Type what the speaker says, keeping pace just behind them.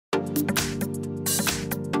Hey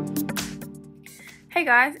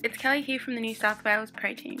guys, it's Kelly here from the New South Wales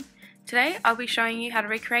Pro Team. Today I'll be showing you how to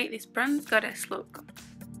recreate this bronze goddess look.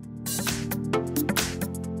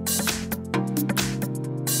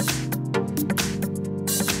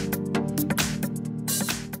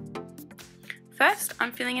 First,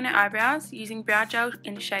 I'm filling in her eyebrows using brow gel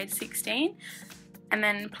in shade 16 and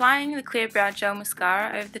then applying the clear brow gel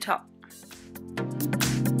mascara over the top.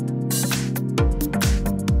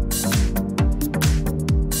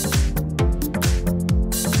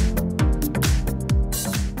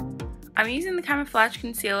 I'm using the camouflage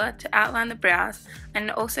concealer to outline the brows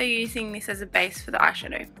and also using this as a base for the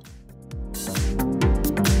eyeshadow.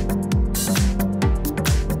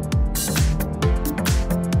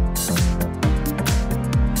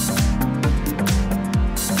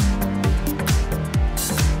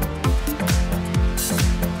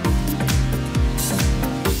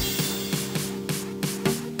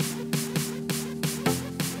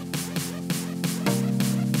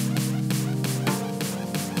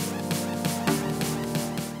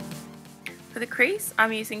 For the crease,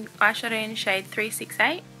 I'm using eyeshadow in shade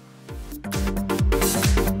 368.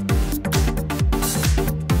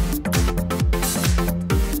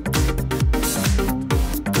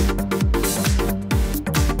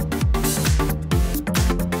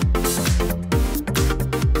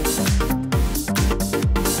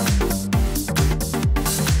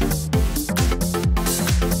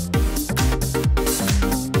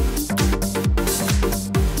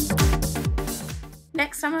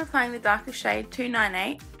 Next I'm applying the darker shade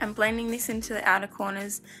 298 and blending this into the outer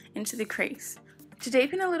corners into the crease. To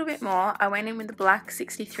deepen a little bit more, I went in with the black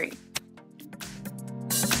 63.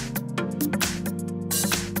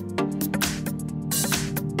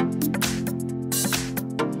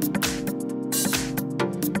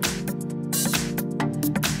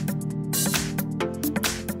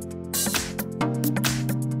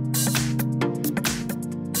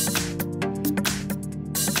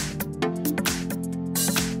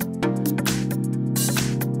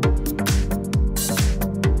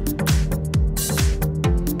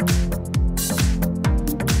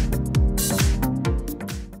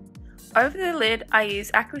 Over the lid I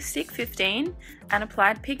use Aqua Stick 15 and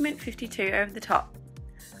applied Pigment 52 over the top.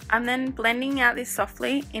 I'm then blending out this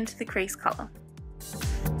softly into the crease colour.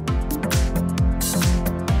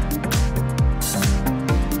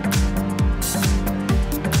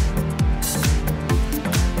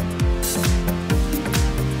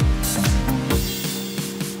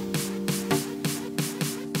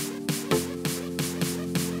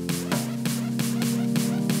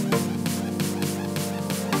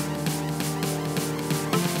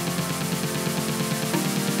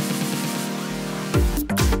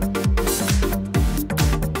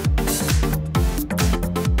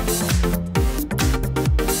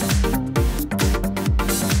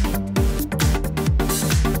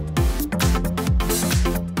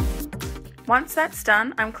 Once that's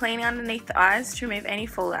done, I'm cleaning underneath the eyes to remove any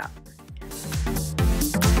fallout.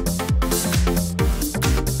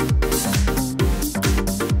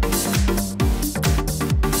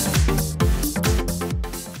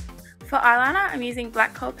 For eyeliner, I'm using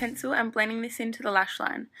black kohl pencil and blending this into the lash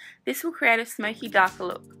line. This will create a smoky, darker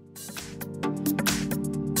look.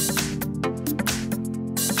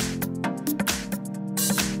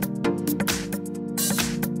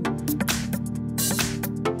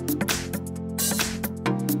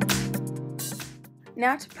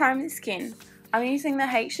 Now to prime the skin, I'm using the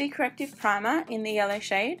HD Corrective Primer in the yellow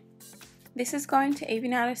shade. This is going to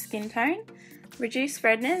even out her skin tone, reduce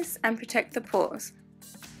redness and protect the pores.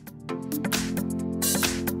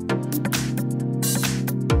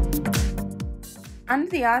 Under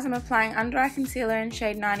the eyes I'm applying under eye concealer in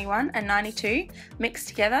shade 91 and 92 mixed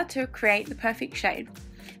together to create the perfect shade.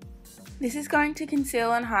 This is going to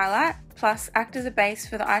conceal and highlight plus act as a base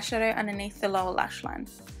for the eyeshadow underneath the lower lash line.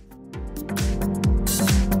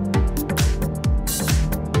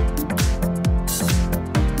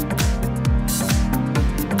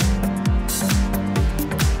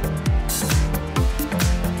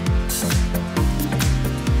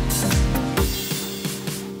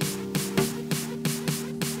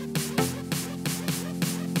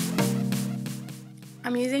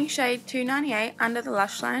 I'm using shade 298 under the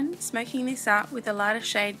lash line, smoking this out with a lighter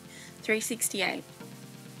shade 368.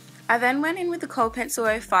 I then went in with the kohl pencil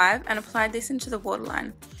 05 and applied this into the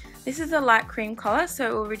waterline. This is a light cream colour, so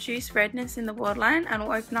it will reduce redness in the waterline and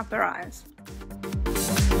will open up her eyes.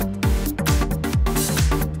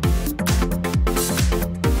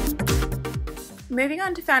 Moving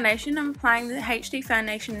on to foundation, I'm applying the HD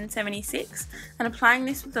foundation in 76 and applying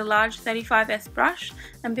this with a large 35S brush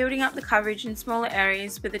and building up the coverage in smaller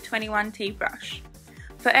areas with a 21T brush.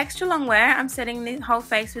 For extra long wear, I'm setting the whole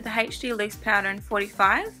face with the HD loose powder in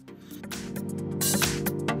 45.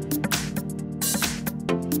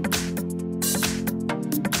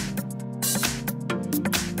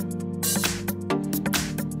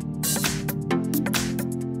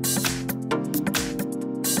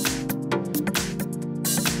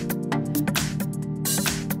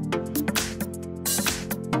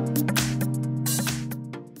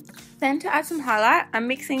 Then to add some highlight, I'm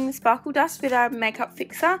mixing the sparkle dust with our makeup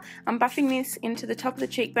fixer. I'm buffing this into the top of the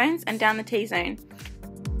cheekbones and down the T-zone.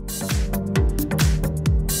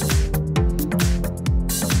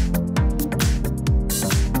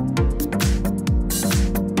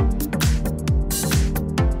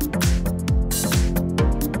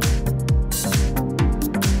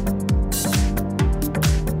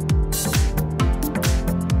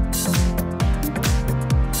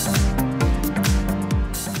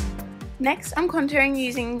 Next, I'm contouring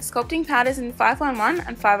using sculpting powders in 511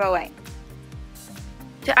 and 508.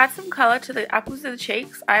 To add some colour to the apples of the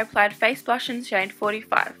cheeks, I applied face blush in shade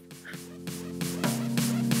 45.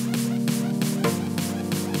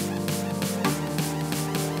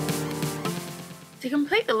 To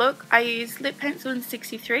complete the look, I used lip pencil in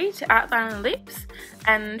 63 to outline the lips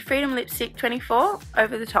and Freedom Lipstick 24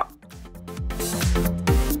 over the top.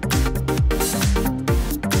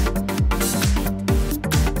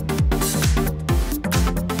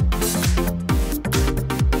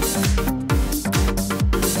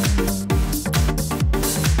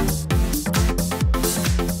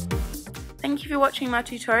 Thank you for watching my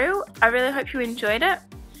tutorial. I really hope you enjoyed it.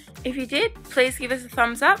 If you did, please give us a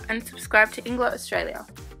thumbs up and subscribe to Inglot Australia.